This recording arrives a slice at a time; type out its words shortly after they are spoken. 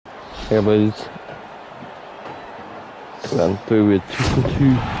Yeah, boys. Round 3 with 2 for 2.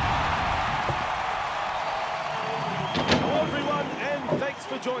 Hello everyone, and thanks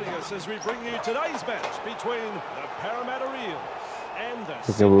for joining us as we bring you today's match between the Parramatta Eels and the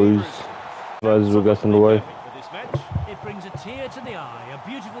Sydney Roosters. Guys, we're getting away. For this match. It brings a tear to the eye. A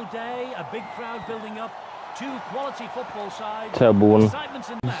beautiful day, a big crowd building up, two quality football sides. Terrible one. Excitement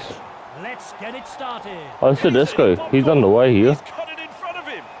in the match. Let's get it started. Oh, it's Tedesco. He's on the way here. He's got it in front of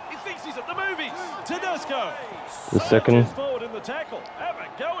him. He thinks he's at the movies. Tedesco. The second. Forward in the tackle. Have a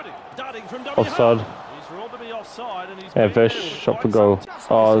go at him. Darting from Offside. He's ruled to be offside and he's Yeah, fish. Shot for goal.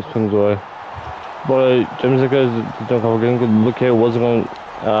 Oh, this thing's away. But James Goes don't come again. Look here, wasn't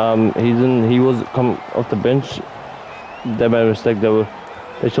going. He was come off the bench. They made a mistake.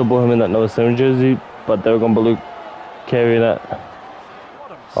 They should put him in that number 7 jersey, but they were going to Luke Carey that.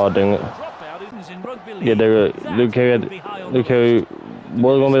 Oh dang it! Yeah, they were Luke Carey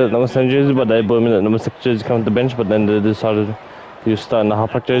was going to be that number 7 jersey, but they put him in that number 6 jersey coming to the bench. But then they decided he was starting the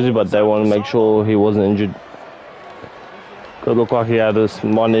halfback jersey, but they wanted to make sure he wasn't injured. Could look like he had a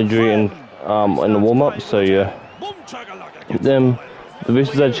minor injury in the warm up. So yeah, then. The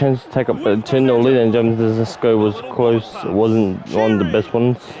Roosters had a chance to take up a 2-0 lead, and James Tedesco was close. It wasn't one of the best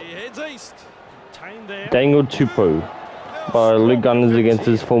ones. Daniel Tupou by League Gunners against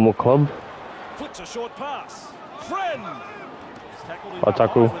his former club. By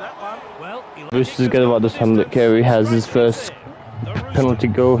tackle. Roosters get about this time that Carey has his first penalty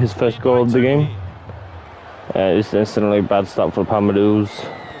goal, his first goal of the game. It's instantly a bad start for the Parramatta Eels.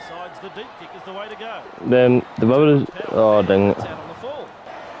 Then the Rabbitohs, oh dang it.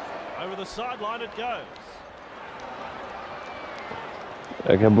 Over the sideline it goes.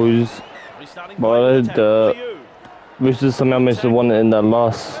 Okay, boys. But the Roosters somehow managed to win it in the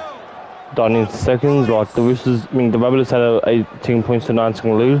last 19 seconds. Like the Roosters, the Rabbitohs had a 18 points to 9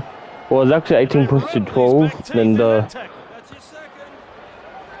 lead. Well, it was actually 18 points to 12.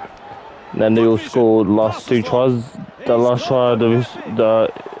 Then they all scored the last 2 tries. The last try,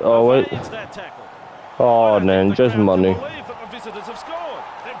 oh wait. Oh man, just money.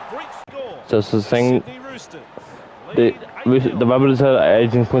 Just the thing. The Rabbitohs had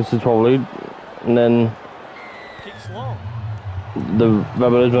 18 points to 12 lead, and then the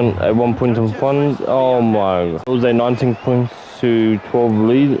Rabbitohs went at 1 point in front. Oh my god. It was a 19 points to 12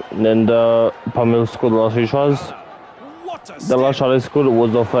 lead, and then the Parramatta scored the last 3 tries. The last try they scored it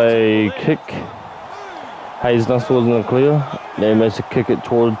was off a kick. Hayes Nuss wasn't clear. They managed to kick it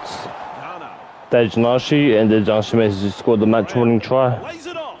towards Dejanashi, and Dejanashi managed to score the match-winning try.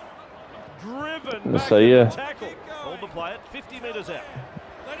 So yeah. Hold the play at 50 metres out.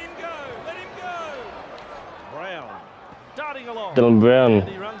 Let him go. Brown darting along. Dylan Brown. And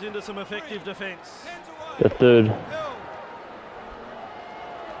he runs into some effective defence. The third.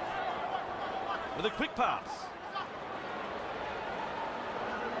 With a quick pass.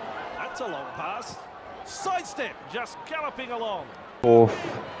 That's a long pass. Sidestep, just galloping along. Fourth.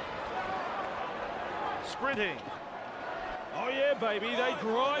 Sprinting. Oh yeah, baby, they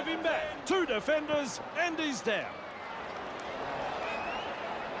drive him back. 2 defenders, and he's down.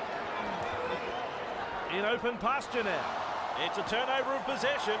 In open pasture now. It's a turnover of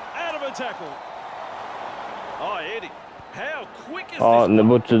possession, out of a tackle. Oh, Eddie, how quick is this? Oh, and the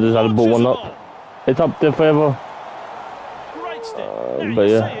Butcher just had to put one up. It's up there forever. Great step. But you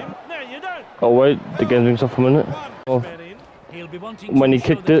yeah. see him, now you don't. Oh wait, the game's been stopped for a minute. Oh. When he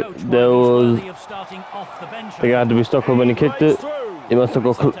kicked it, there was the guy had to be stuck with when he kicked it. He must have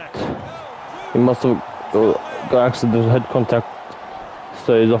got accidental head contact,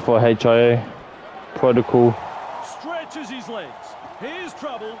 so he's off for HIA protocol. Stretches his legs. Here's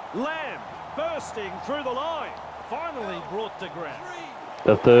trouble. Lamb bursting through the line. Finally brought to ground.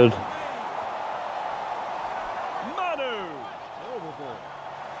 The third. Manu. Horrible ball.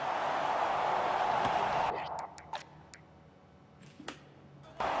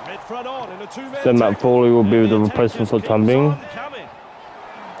 Front on in a 2-man Then Matt Foley will be the replacement for the time being.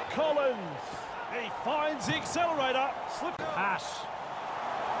 Collins, he finds the accelerator. Slip pass.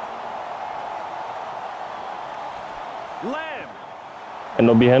 Lamb. And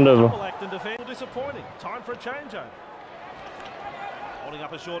it'll be handover. Act and defend. Disappointing. Time for a changeover. Holding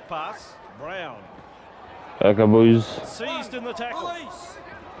up a short pass. Brown. Okay, boys. Seized in the tackle.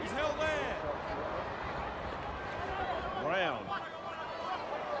 He's held there. Brown.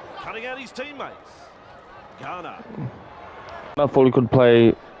 Cutting out his teammates. Garner. Matt Foley could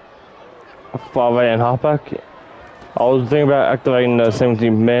play 5'8" and halfback. I was thinking about activating the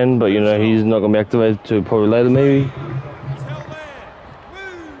 17th man, but he's not going to be activated till probably later maybe.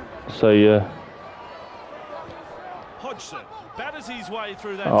 So yeah. Hodgson. Batters clatters his way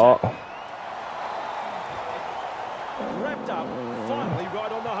through that Oh, wrapped up, finally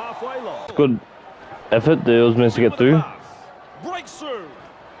right on the halfway line. good effort. The Eels managed to get through. Breaks through.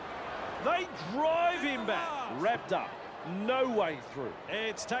 They drive him back. Wrapped up. No way through.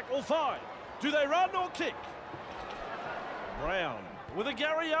 It's tackle 5. Do they run or kick? Brown with a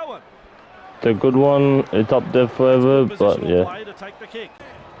Gary Owen. It's a good one. It's up there forever, but yeah. Play to take the kick.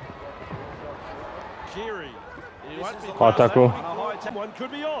 Kiri. High tackle. One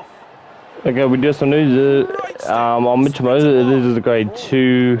could be off. Okay, we do some news. On Mitchell Moses, it is a grade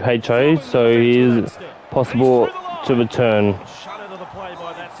 2 HA, so he is possible to return. Shut out of the play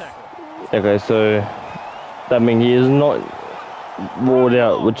by that tackle. Okay, so that means he is not ruled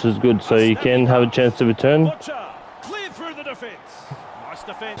out, which is good, so he can have a chance to return. Butcher, clear through the defence. Nice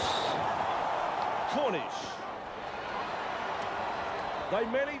defence. Cornish. They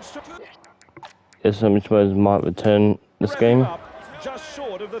managed to Yes, so Mitchell Moses might return this game. up just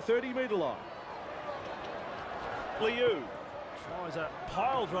short of the 30-metre line. Liu tries a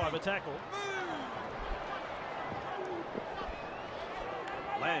pile driver tackle.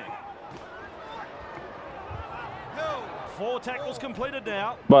 Lang. 4 tackles completed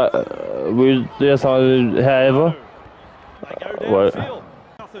now. But we yes, however, They go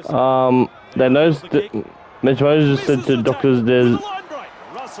downfield. they noticed that Mitchell Moses said to doctors there's Line break.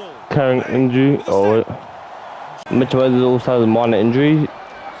 Russell. current injury, or Mitchell Moses also has a minor injury,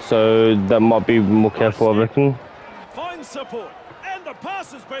 so that might be more careful, I reckon. Finds support, and the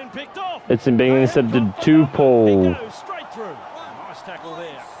pass has been picked off. It's being intercepted to Paul. He goes straight through. Nice tackle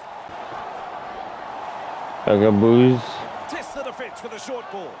there. Okay, boys. Test the defence with a short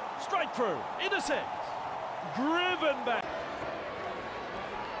ball. Straight through. Intercept. Driven back.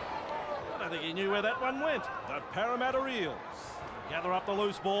 I don't think he knew where that one went. The Parramatta Eels gather up the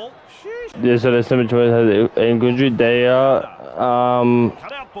loose ball. Sheesh. Yeah, so the Mitchell Moses has an injury. They are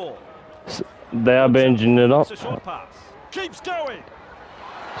Cut out ball. they are being gingered up. It's a short pass. Keeps going.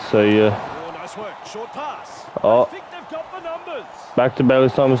 So yeah. Oh, nice work. Short pass. Oh. I think they've got the numbers. Back to Bailey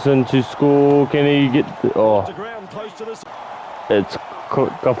Thomason to score. Can he get? To ground close to the. It's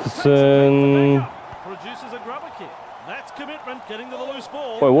Gufferson. Produces a grubber kick. That's commitment. Getting to the loose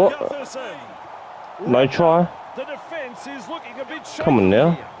ball. Wait, what? Gufferson. No try. The defence is looking a bit shaky. Come on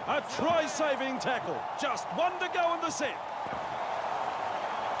now. Here. A try-saving tackle. Just one to go in the set.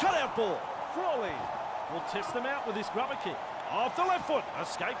 Cut out ball. Frawley will test them out with this grubber kick. Off the left foot.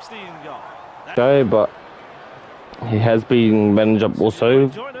 Escapes the in goal. Okay, but he has been bandaged up also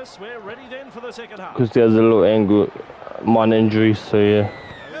Join us. We're ready then for the second half. because he has a little angle, minor injury. So yeah.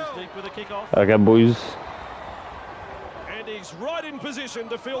 Goes deep with a kick off. Okay, boys. And he's right in position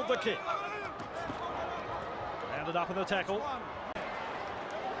to field the kick. Rounded up in the tackle.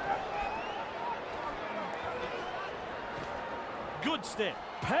 Good step.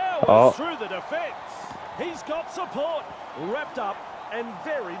 Powers through the defence. He's got support. Wrapped up and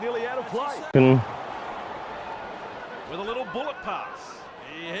very nearly out of play. With a little bullet pass.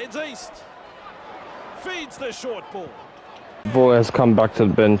 He heads east. Feeds the short ball. Boy has come back to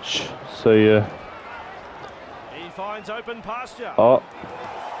the bench. So yeah. He finds open pasture. Oh.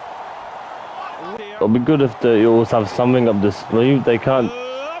 It'll be good if the Eels have something up their sleeve. They can't.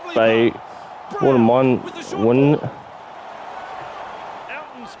 They wouldn't mind winning. Out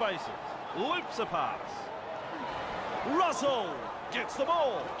in spaces. Loops a pass. Russell gets the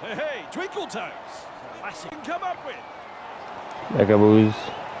ball. Hey, twinkle toes. Classic. Come up with. Okay, boys.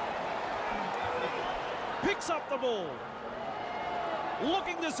 Picks up the ball.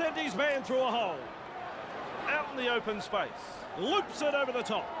 Looking to send his man through a hole. Out in the open space. Loops it over the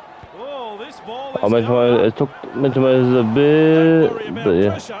top. Oh, this ball is It took Mitchell Moses a bit, but yeah.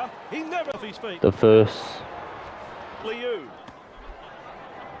 pressure. He never off his feet. The first. Liu.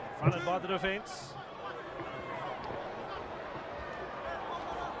 Fronted by the defence.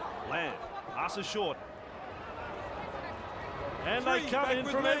 Land. Passes short. And they come in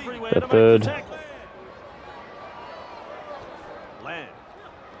from everywhere to make the tackle. Land.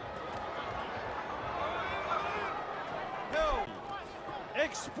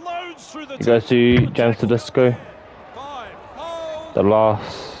 Explodes through the You guys see James Tedesco? The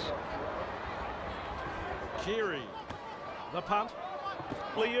last. Kiri. The punt.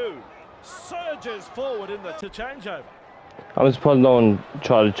 Liu surges forward in the changeover. I'm surprised no one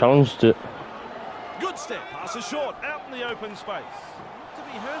tried to challenge it. Good step. Passes short. Out in the open space. To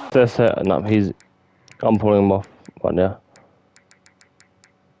be heard. That's it. No, I'm pulling him off right now.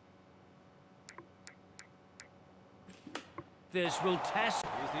 This will test.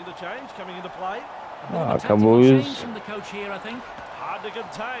 Here's the interchange coming into play. Come boys. From the coach here, I think. Hard to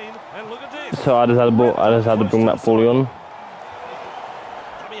contain. And look at this. So I just had to bring that fully on.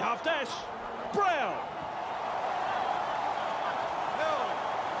 half dash. Brown.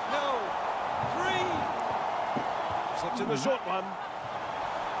 Slips in the short one.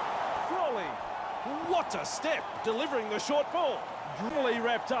 Crawley. What a step, delivering the short ball. Really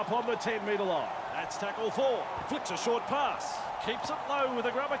wrapped up on the 10-metre line. That's tackle 4. Flicks a short pass. Keeps it low with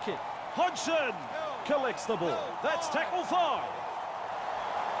a grubber kick. Hodgson collects the ball. That's tackle 5.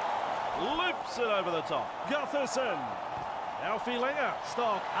 Loops it over the top. Gutherson. Alfie Langer.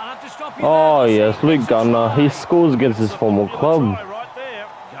 Stop. I'll have to stop you Oh there. yes, Luke Gunner. He scores against his former club. Right there.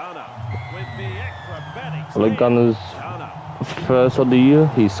 Gunner with the acrobatics. Luke Gunner's Gunner. first of the year.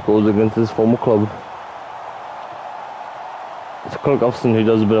 He scores against his former club. It's Clark Upson who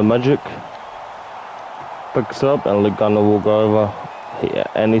does a bit of magic. Picks up and Luke Gunner will go over.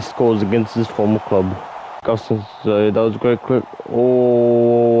 And he scores against his former club. Guston, so that was a great click.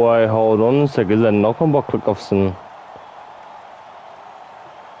 Oh, wait, hold on a second. Is that knock on by Click Guston?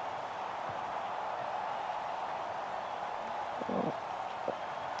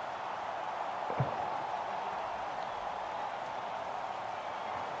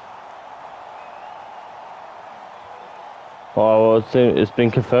 Oh, well, it's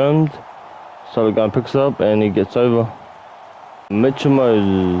been confirmed. So the guy picks up and he gets over. Mitchell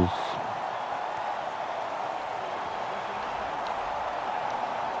Moses.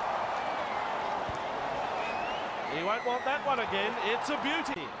 He won't want that one again. It's a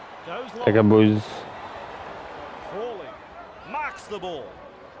beauty. Goes long. Take it, boys. Crawley marks the ball.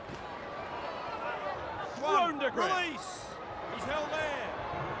 Thrown to ground. Release. He's held there.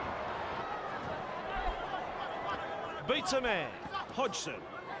 Beats a man. Hodgson.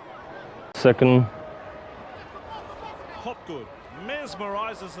 Second. Hopgood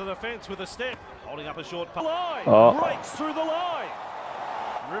mesmerises the defence with a step. Holding up a short pass. Line. Oh. Breaks through the line.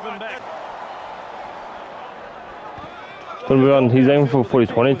 Driven back. He's aiming for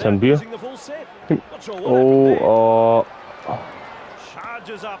 40-20 Tempia. Oh,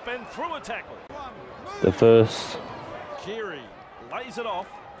 Charges up and through a tackle. the first. Keary lays it off.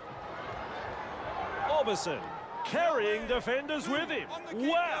 Orbison carrying defenders with him.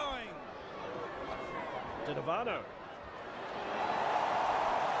 Wow. Dinavano.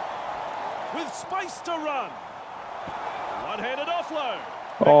 With space to run. One-handed offload.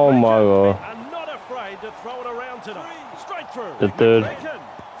 Oh my god. And not afraid to throw it around tonight. Straight through. The third. McCracken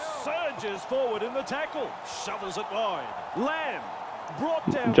surges forward in the tackle. Shovels it wide. Lamb brought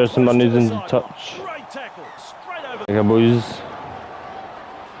down. Justin close to Mundy's the into sideline. touch. Great tackle. Straight over. Take it, boys.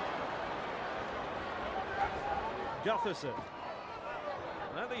 Gutherson.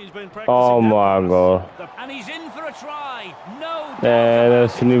 I don't think he's been practicing. Oh that my pass. god. And he's in for a try. No doubt And about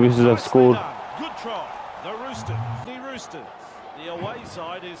it. Sydney Roosters have Nicely scored. done. Good try. The Roosters. The Roosters. The away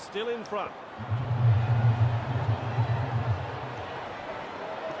side is still in front.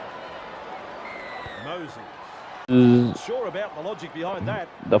 Moses. Sure about the logic behind that.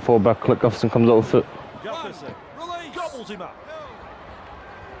 The fullback Click Guston comes out with it. Gutherson gobbles him up.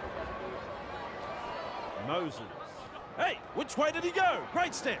 Moses. Hey, which way did he go?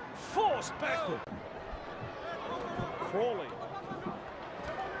 Great step. Forced backward. Crawley.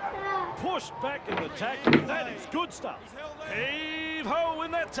 Pushed back in the tackle. That is good stuff. Heave-ho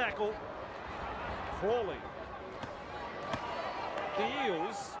in that tackle. Crawley. The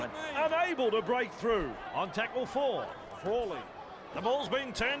Eels unable to break through on tackle 4. Crawley. The ball's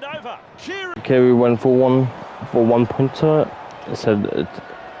being turned over. Keary. Okay, we went for one pointer. It said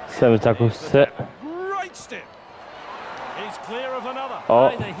 7 tackles set. Great step. He's clear of another. Oh,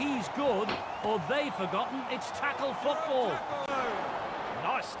 Either he's good or they've forgotten it's tackle football.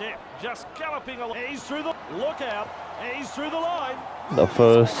 Nice step. Just galloping along. He's through the... Look out. He's through the line. the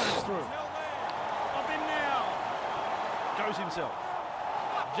first. He's through. Up in now. Goes himself.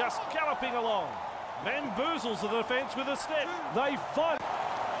 Just galloping along. Bamboozles the defence with a step. They fight.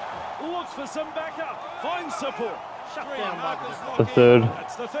 Looks for some backup. Finds support. Shut down by The third.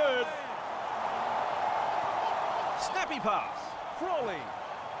 That's the third. Snappy pass. Crawley.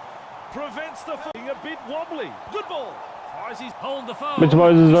 Prevents the footing a bit wobbly. Good ball. Tries his... Hold the phone. Mitch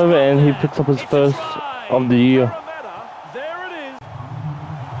Moses is over and he picks up his first of the year. Parramatta, there it is.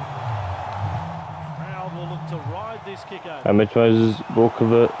 Crowd will look to ride this kick over. And Mitch Moses will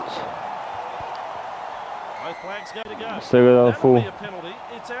convert. Both flags go to go. Stay with on That'll full. be a penalty.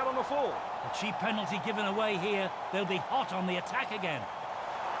 It's out on the full. A cheap penalty given away here. They'll be hot on the attack again.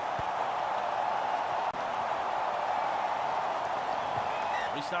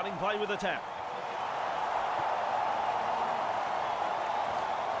 Restarting play with a tap.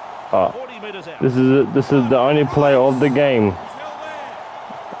 40 metres out. This is the only play of the game.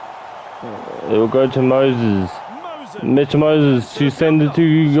 It will go to Moses. Moses. Mitch Moses to send it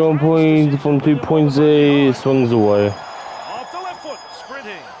to goal point from 2 points. Swings away. Off the left foot,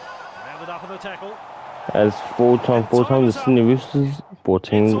 sprinting. Rounded up in the tackle. As four times the Sydney Roosters,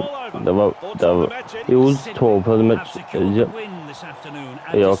 14. The Eels, 12 per the match. Yep.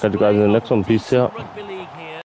 Yeah, I'll catch you guys in the next one. Peace out.